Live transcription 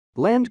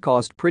Land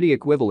cost pretty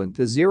equivalent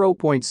to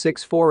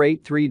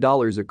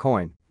 $0.6483 a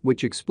coin,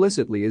 which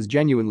explicitly is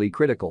genuinely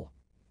critical.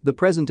 The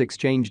present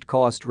exchanged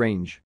cost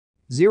range.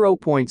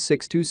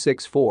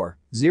 0.6264,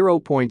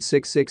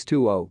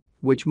 0.6620,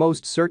 which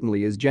most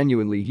certainly is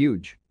genuinely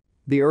huge.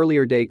 The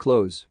earlier day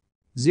close.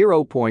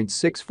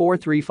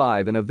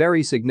 0.6435 in a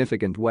very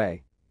significant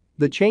way.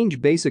 The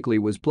change basically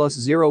was plus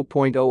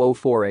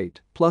 0.0048,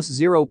 plus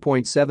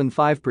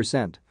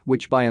 0.75%,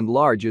 which by and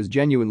large is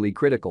genuinely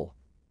critical.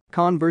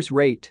 Converse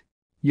rate.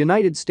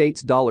 United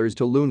States dollars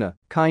to Luna,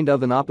 kind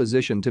of in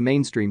opposition to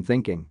mainstream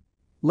thinking.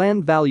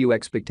 Land value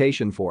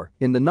expectation for,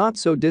 in the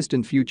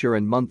not-so-distant future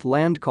and month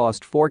land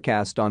cost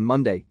forecast on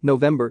Monday,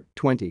 November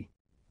 20.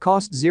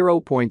 Cost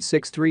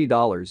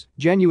 $0.63,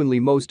 genuinely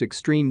most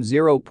extreme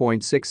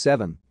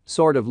 0.67,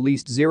 sort of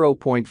least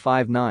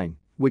 0.59,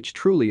 which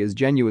truly is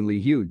genuinely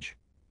huge.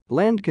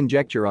 Land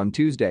conjecture on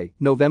Tuesday,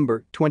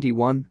 November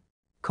 21.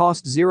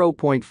 Cost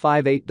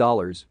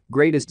 $0.58,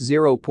 greatest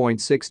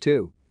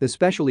 0.62,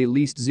 especially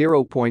least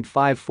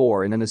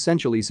 0.54 in an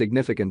essentially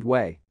significant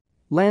way.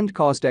 Land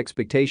cost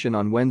expectation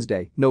on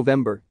Wednesday,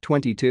 November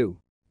 22.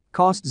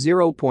 Cost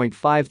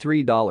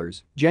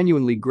 $0.53,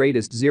 genuinely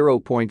greatest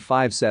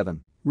 0.57,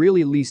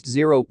 really least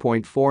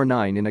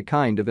 0.49 in a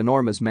kind of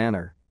enormous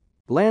manner.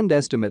 Land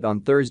estimate on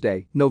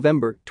Thursday,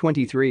 November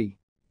 23.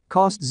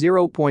 Cost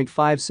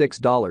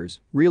 $0.56,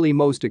 really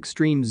most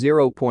extreme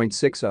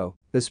 0.60,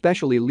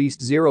 especially least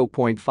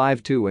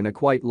 0.52 in a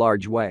quite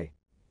large way.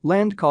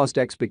 Land cost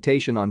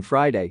expectation on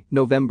Friday,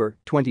 November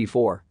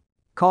 24.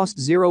 Cost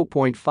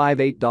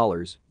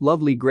 $0.58,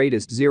 lovely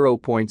greatest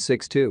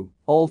 0.62,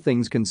 all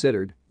things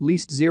considered,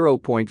 least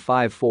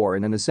 0.54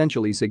 in an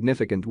essentially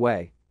significant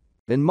way.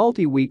 In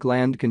multi-week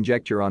land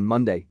conjecture on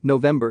Monday,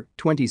 November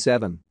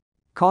 27.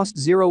 Cost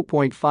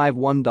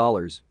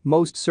 $0.51,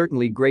 most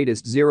certainly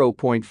greatest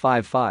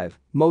 0.55,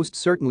 most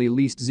certainly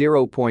least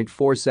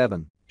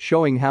 0.47,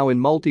 showing how in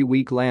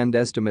multi-week land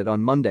estimate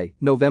on Monday,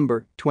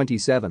 November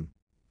 27.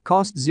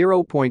 Cost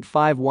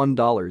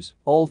 $0.51,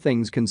 all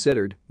things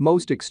considered,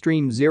 most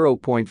extreme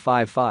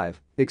 0.55,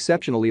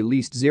 exceptionally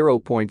least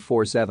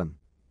 0.47.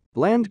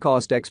 Land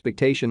cost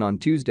expectation on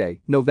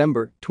Tuesday,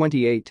 November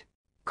 28.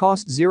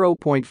 Cost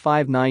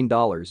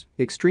 $0.59,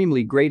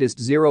 extremely greatest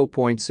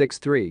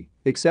 0.63,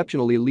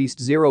 exceptionally least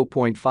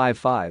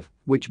 0.55,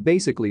 which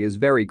basically is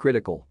very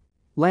critical.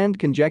 Land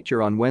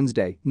conjecture on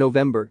Wednesday,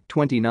 November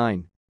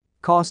 29.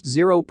 Cost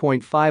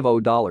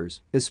 $0.50,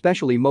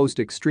 especially most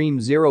extreme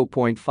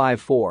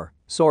 0.54,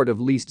 sort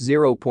of least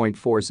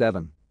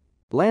 0.47.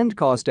 Land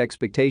cost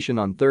expectation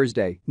on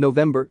Thursday,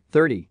 November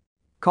 30.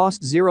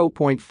 Cost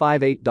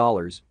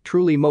 $0.58,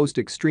 truly most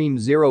extreme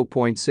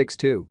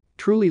 0.62,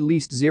 truly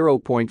least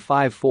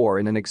 0.54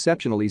 in an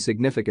exceptionally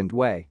significant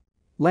way.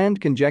 Land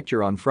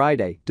conjecture on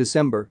Friday,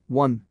 December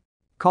 1.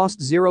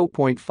 Cost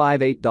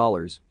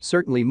 $0.58,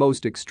 certainly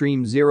most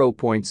extreme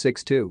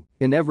 0.62,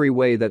 in every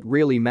way that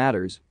really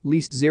matters,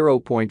 least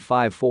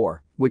 0.54,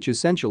 which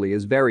essentially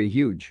is very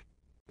huge.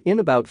 In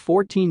about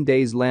 14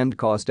 days land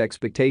cost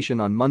expectation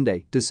on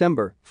Monday,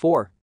 December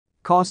 4.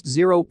 Cost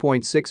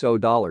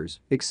 $0.60,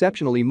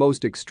 exceptionally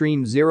most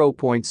extreme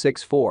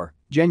 0.64,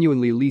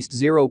 genuinely least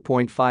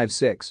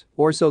 0.56,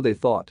 or so they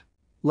thought.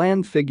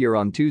 Land figure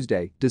on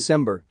Tuesday,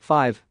 December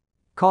 5.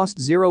 Cost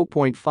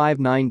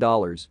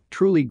 $0.59,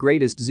 truly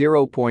greatest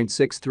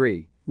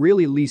 0.63,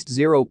 really least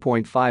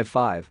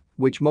 0.55,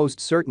 which most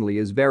certainly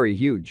is very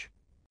huge.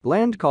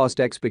 Land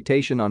cost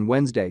expectation on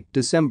Wednesday,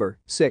 December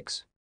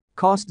 6.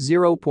 Cost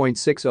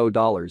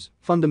 $0.60,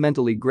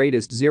 fundamentally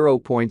greatest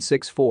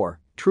 0.64,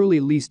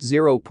 truly least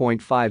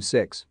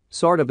 0.56,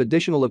 sort of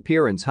additional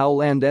appearance how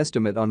land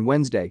estimate on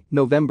Wednesday,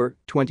 November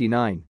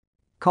 29.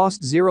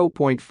 Cost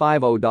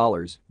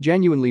 $0.50,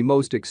 genuinely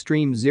most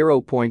extreme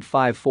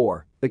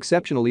 0.54,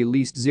 exceptionally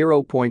least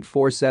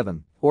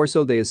 0.47, or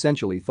so they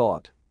essentially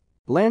thought.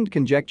 Land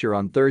conjecture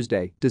on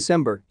Thursday,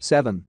 December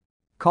 7.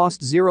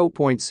 Cost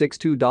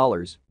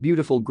 $0.62,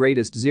 beautiful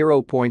greatest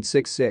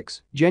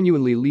 0.66,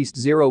 genuinely least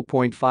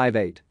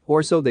 0.58,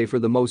 or so they for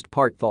the most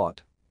part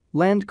thought.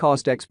 Land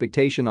cost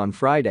expectation on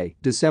Friday,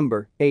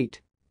 December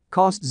 8.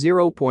 Cost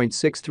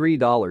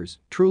 $0.63,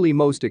 truly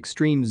most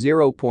extreme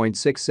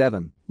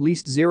 0.67,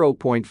 least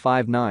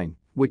 0.59,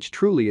 which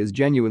truly is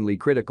genuinely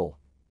critical.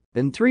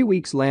 In 3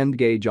 weeks land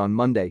gauge on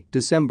Monday,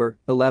 December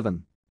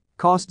 11.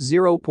 Cost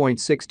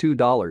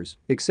 $0.62,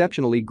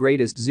 exceptionally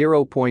greatest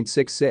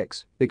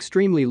 0.66,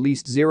 extremely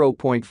least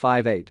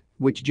 0.58,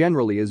 which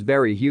generally is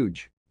very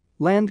huge.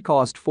 Land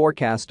cost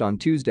forecast on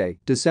Tuesday,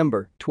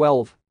 December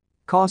 12.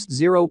 Cost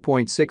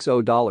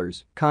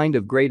 $0.60, kind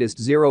of greatest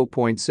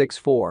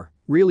 0.64,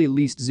 really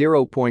least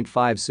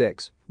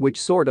 0.56,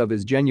 which sort of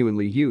is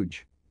genuinely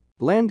huge.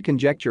 Land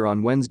conjecture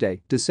on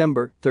Wednesday,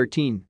 December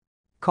 13.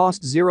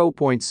 Cost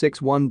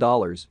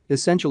 $0.61,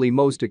 essentially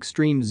most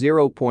extreme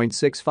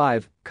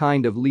 0.65,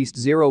 kind of least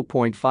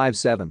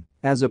 0.57,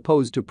 as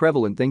opposed to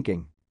prevalent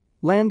thinking.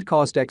 Land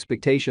cost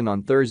expectation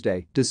on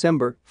Thursday,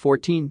 December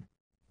 14.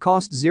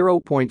 Cost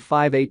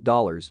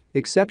 $0.58,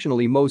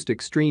 exceptionally most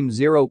extreme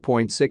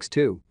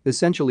 0.62,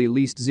 essentially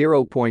least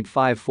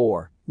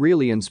 0.54,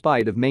 really in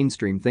spite of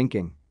mainstream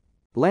thinking.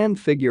 Land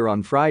figure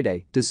on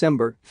Friday,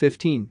 December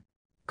 15.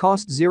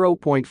 Cost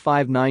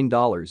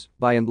 $0.59,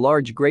 by and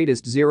large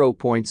greatest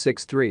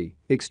 0.63,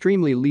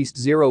 extremely least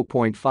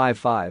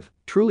 0.55,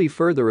 truly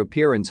further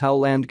appearance how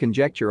land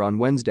conjecture on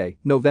Wednesday,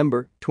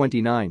 November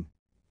 29.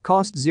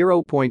 Cost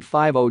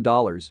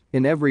 $0.50,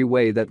 in every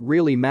way that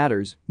really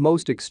matters,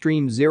 most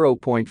extreme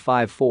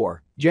 0.54,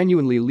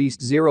 genuinely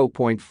least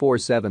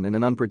 0.47 in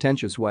an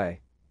unpretentious way.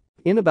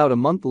 In about a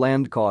month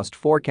land cost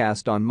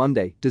forecast on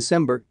Monday,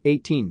 December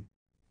 18.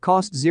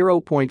 Cost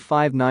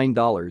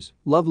 $0.59,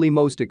 lovely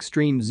most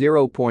extreme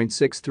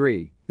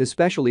 0.63,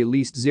 especially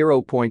least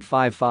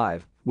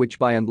 0.55, which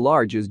by and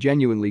large is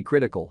genuinely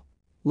critical.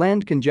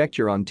 Land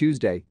conjecture on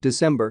Tuesday,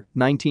 December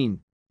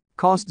 19.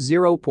 Cost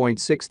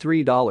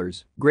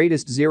 $0.63,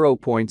 greatest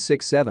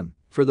 0.67,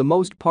 for the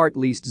most part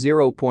least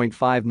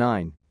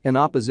 0.59, in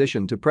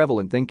opposition to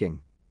prevalent thinking.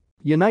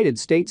 United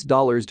States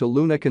dollars to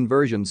Luna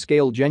conversion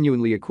scale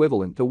genuinely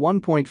equivalent to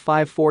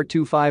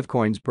 1.5425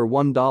 coins per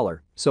 $1,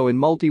 so in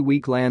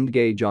multi-week land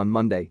gauge on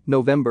Monday,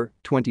 November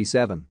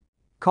 27.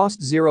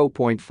 Cost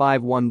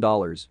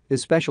 $0.51,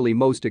 especially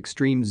most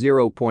extreme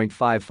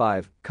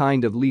 0.55,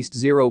 kind of least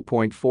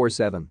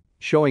 0.47,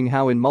 showing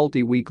how in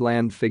multi-week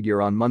land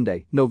figure on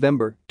Monday,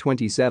 November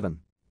 27.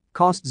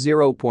 Cost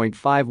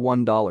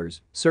 $0.51,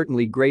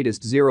 certainly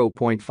greatest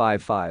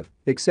 0.55,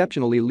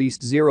 exceptionally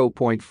least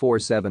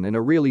 0.47 in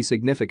a really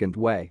significant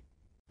way.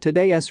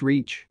 Today's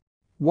reach.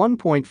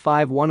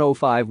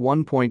 1.5105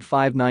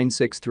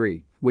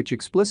 1.5963, which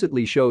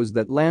explicitly shows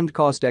that land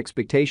cost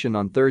expectation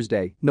on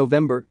Thursday,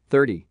 November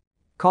 30.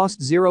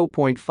 Cost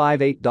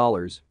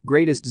 $0.58,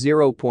 greatest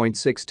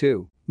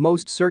 0.62,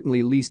 most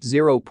certainly least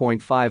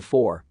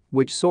 0.54,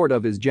 which sort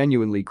of is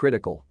genuinely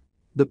critical.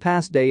 The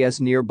past day's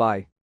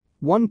nearby.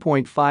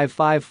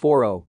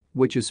 1.5540,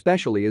 which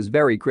especially is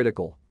very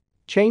critical.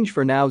 Change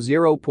for now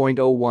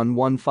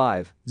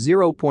 0.0115,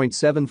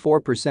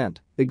 0.74%,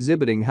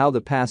 exhibiting how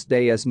the past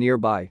day's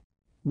nearby.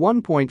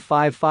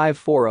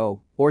 1.5540,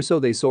 or so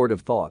they sort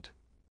of thought.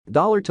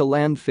 Dollar to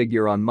land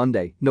figure on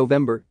Monday,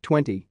 November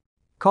 20.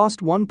 Cost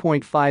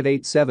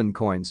 1.587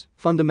 coins,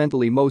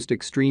 fundamentally most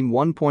extreme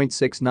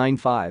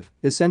 1.695,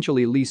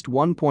 essentially least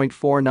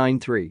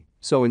 1.493,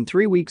 so in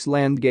 3 weeks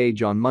land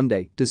gauge on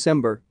Monday,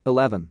 December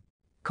 11.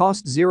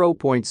 Cost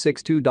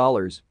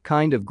 $0.62,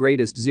 kind of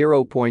greatest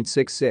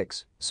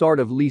 0.66, sort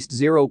of least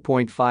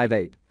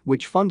 0.58,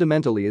 which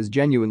fundamentally is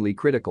genuinely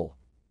critical.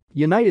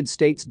 United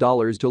States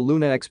dollars to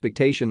Luna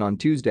expectation on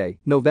Tuesday,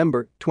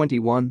 November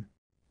 21.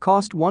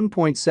 Cost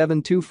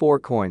 1.724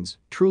 coins,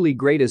 truly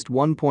greatest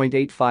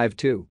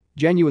 1.852,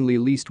 genuinely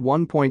least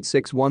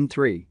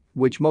 1.613,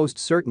 which most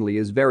certainly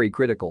is very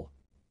critical.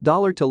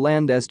 Dollar to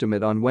land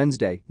estimate on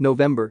Wednesday,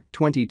 November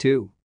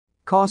 22.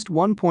 Cost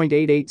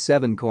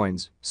 1.887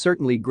 coins,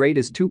 certainly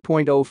greatest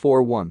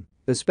 2.041,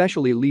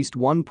 especially least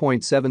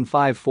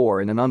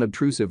 1.754 in an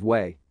unobtrusive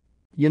way.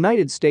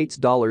 United States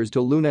dollars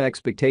to Luna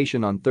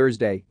expectation on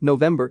Thursday,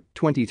 November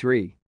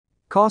 23.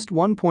 Cost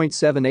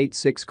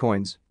 1.786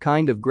 coins,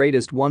 kind of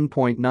greatest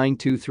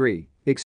 1.923,